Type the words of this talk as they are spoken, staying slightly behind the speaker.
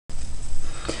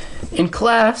In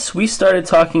class, we started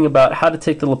talking about how to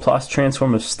take the Laplace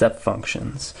transform of step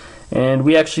functions. And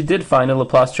we actually did find a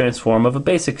Laplace transform of a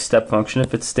basic step function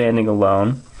if it's standing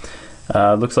alone.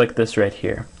 Looks like this right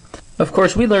here. Of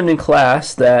course, we learned in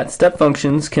class that step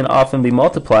functions can often be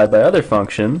multiplied by other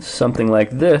functions. Something like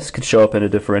this could show up in a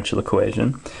differential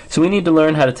equation. So we need to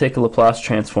learn how to take a Laplace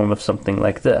transform of something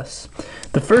like this.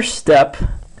 The first step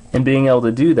in being able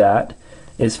to do that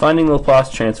is finding the Laplace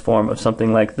transform of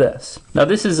something like this. Now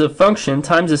this is a function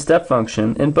times a step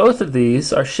function, and both of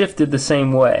these are shifted the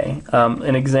same way.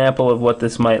 An example of what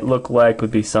this might look like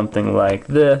would be something like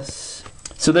this.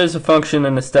 So there's a function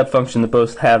and a step function that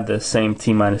both have the same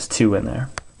t minus 2 in there.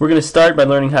 We're going to start by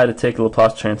learning how to take a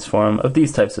Laplace transform of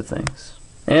these types of things.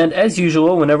 And as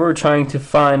usual, whenever we're trying to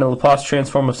find a Laplace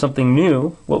transform of something new,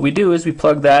 what we do is we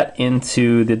plug that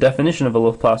into the definition of a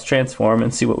Laplace transform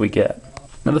and see what we get.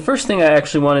 Now the first thing I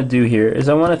actually want to do here is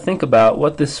I want to think about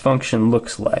what this function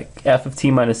looks like, f of t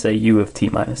minus a, u of t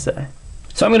minus a.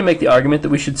 So I'm going to make the argument that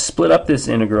we should split up this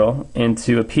integral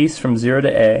into a piece from 0 to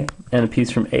a and a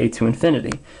piece from a to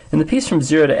infinity. And the piece from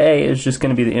 0 to a is just going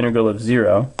to be the integral of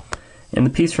 0. And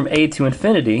the piece from a to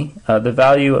infinity, the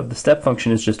value of the step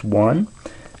function is just 1.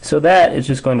 So that is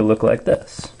just going to look like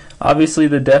this. Obviously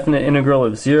the definite integral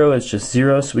of 0 is just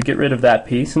 0, so we get rid of that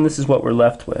piece, and this is what we're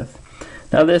left with.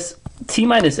 Now this t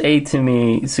minus a to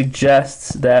me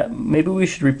suggests that maybe we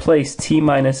should replace t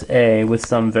minus a with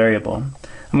some variable.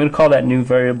 I'm going to call that new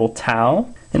variable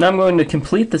tau, and I'm going to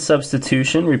complete the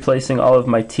substitution, replacing all of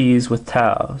my t's with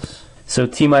tau's. So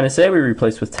t minus a we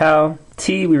replace with tau,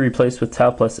 t we replace with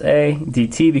tau plus a,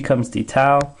 dt becomes d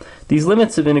tau. These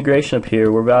limits of integration up here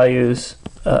were values,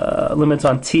 limits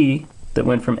on t that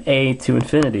went from a to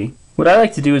infinity. What I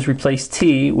like to do is replace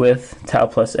t with tau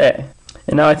plus a.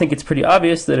 And now I think it's pretty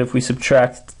obvious that if we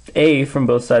subtract a from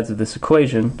both sides of this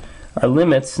equation, our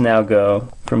limits now go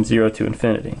from 0 to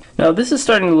infinity. Now this is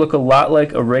starting to look a lot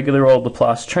like a regular old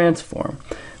Laplace transform.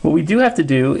 What we do have to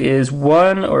do is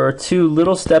one or two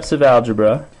little steps of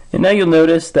algebra, and now you'll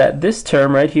notice that this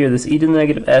term right here, this e to the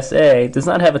negative sa, does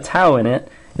not have a tau in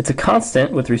it. It's a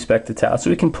constant with respect to tau, so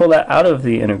we can pull that out of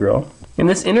the integral. And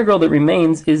this integral that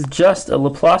remains is just a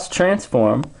Laplace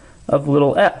transform of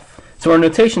little f. So our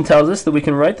notation tells us that we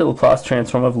can write the Laplace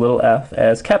transform of little f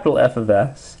as capital F of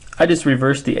s. I just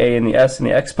reversed the a and the s and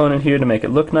the exponent here to make it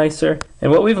look nicer.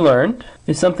 And what we've learned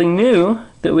is something new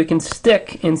that we can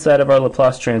stick inside of our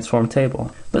Laplace transform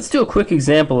table. Let's do a quick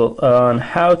example on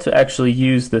how to actually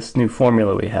use this new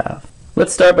formula we have.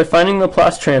 Let's start by finding the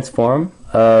Laplace transform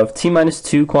of t minus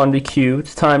 2 quantity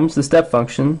cubed times the step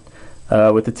function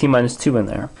with the t minus 2 in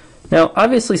there. Now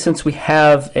obviously since we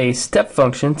have a step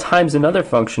function times another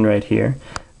function right here,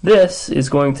 this is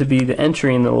going to be the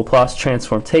entry in the Laplace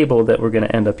transform table that we're going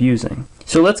to end up using.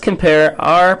 So let's compare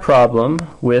our problem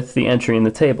with the entry in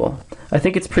the table. I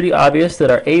think it's pretty obvious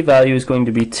that our a value is going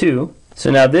to be 2.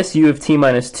 So now this u of t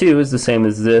minus 2 is the same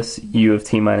as this u of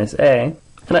t minus a.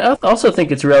 And I also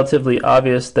think it's relatively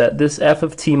obvious that this f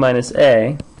of t minus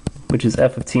a, which is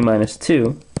f of t minus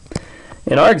 2,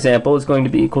 in our example is going to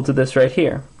be equal to this right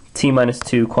here, t minus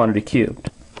 2 quantity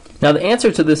cubed. Now the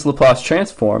answer to this Laplace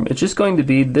transform is just going to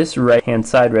be this right-hand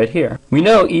side right here. We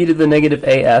know e to the negative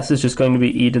as is just going to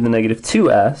be e to the negative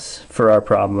 2s for our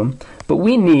problem, but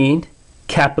we need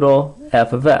capital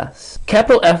F of s.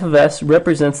 Capital F of s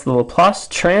represents the Laplace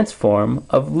transform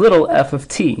of little f of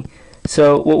t.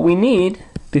 So what we need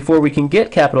before we can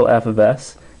get capital F of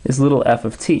s is little f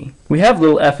of t. We have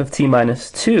little f of t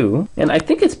minus 2, and I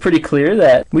think it's pretty clear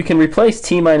that we can replace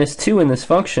t minus 2 in this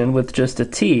function with just a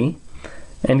t,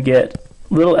 and get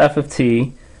little f of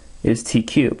t is t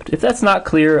cubed. If that's not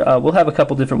clear, we'll have a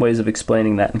couple different ways of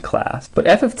explaining that in class. But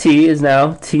f of t is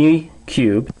now t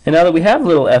cubed, and now that we have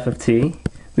little f of t,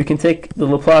 we can take the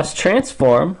Laplace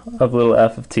transform of little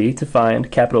f of t to find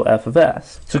capital F of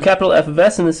s. So capital F of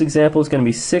s in this example is going to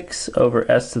be 6 over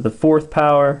s to the 4th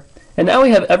power. And now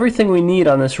we have everything we need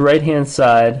on this right-hand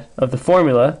side of the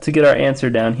formula to get our answer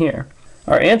down here.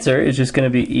 Our answer is just going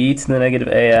to be e to the negative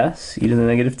as, e to the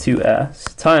negative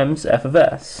 2s, times f of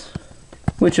s,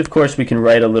 which of course we can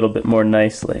write a little bit more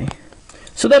nicely.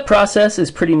 So that process is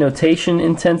pretty notation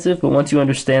intensive, but once you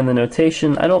understand the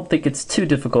notation, I don't think it's too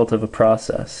difficult of a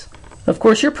process. Of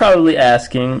course, you're probably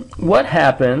asking, what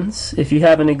happens if you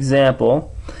have an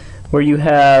example where you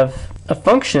have a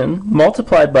function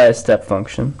multiplied by a step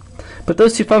function, but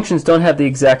those two functions don't have the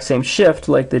exact same shift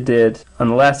like they did on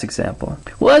the last example?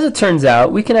 Well, as it turns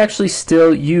out, we can actually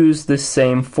still use this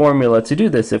same formula to do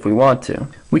this if we want to.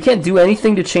 We can't do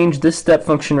anything to change this step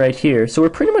function right here, so we're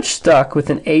pretty much stuck with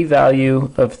an a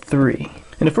value of 3.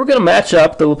 And if we're going to match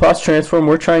up the Laplace transform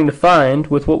we're trying to find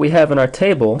with what we have in our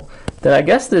table, then I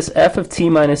guess this f of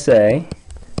t minus a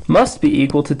must be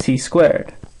equal to t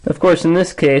squared. Of course, in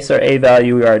this case, our a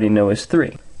value we already know is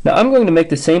 3. Now I'm going to make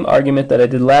the same argument that I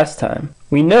did last time.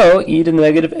 We know e to the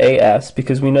negative as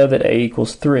because we know that a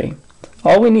equals 3.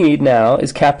 All we need now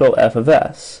is capital F of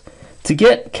s. To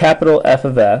get capital F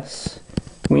of s,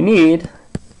 we need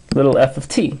little f of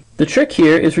t. The trick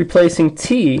here is replacing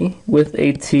t with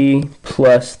a t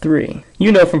plus 3.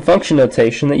 You know from function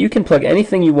notation that you can plug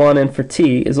anything you want in for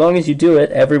t as long as you do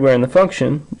it everywhere in the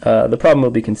function. The problem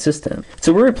will be consistent.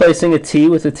 So we're replacing a t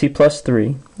with a t plus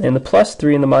 3, and the plus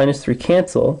 3 and the minus 3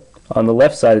 cancel on the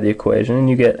left side of the equation, and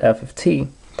you get f of t.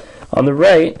 On the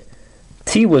right,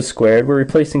 t was squared. We're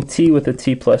replacing t with a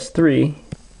t plus 3,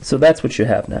 so that's what you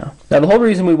have now. Now the whole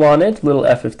reason we wanted little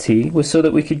f of t was so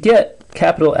that we could get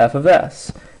capital F of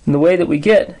s. And the way that we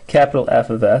get capital F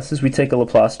of s is we take a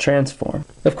Laplace transform.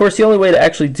 Of course, the only way to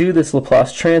actually do this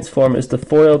Laplace transform is to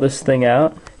FOIL this thing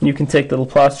out, and you can take the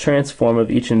Laplace transform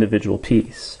of each individual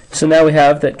piece. So now we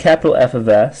have that capital F of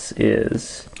s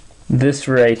is this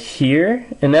right here,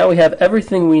 and now we have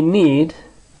everything we need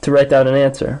to write down an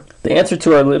answer. The answer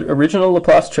to our original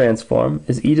Laplace transform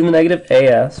is e to the negative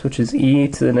as, which is e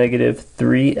to the negative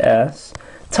 3s,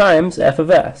 times f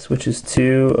of s, which is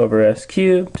 2 over s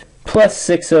cubed, plus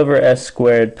 6 over s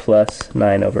squared plus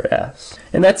 9 over s.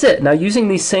 And that's it. Now using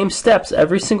these same steps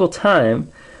every single time,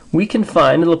 we can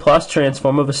find the Laplace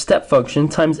transform of a step function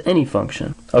times any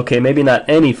function. Okay, maybe not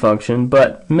any function,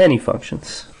 but many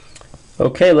functions.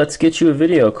 Okay, let's get you a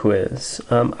video quiz.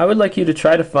 I would like you to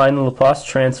try to find the Laplace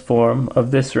transform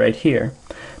of this right here.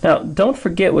 Now, don't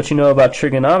forget what you know about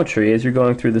trigonometry as you're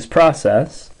going through this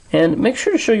process, and make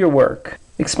sure to show your work.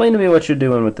 Explain to me what you're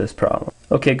doing with this problem.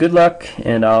 Okay, good luck,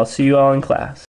 and I'll see you all in class.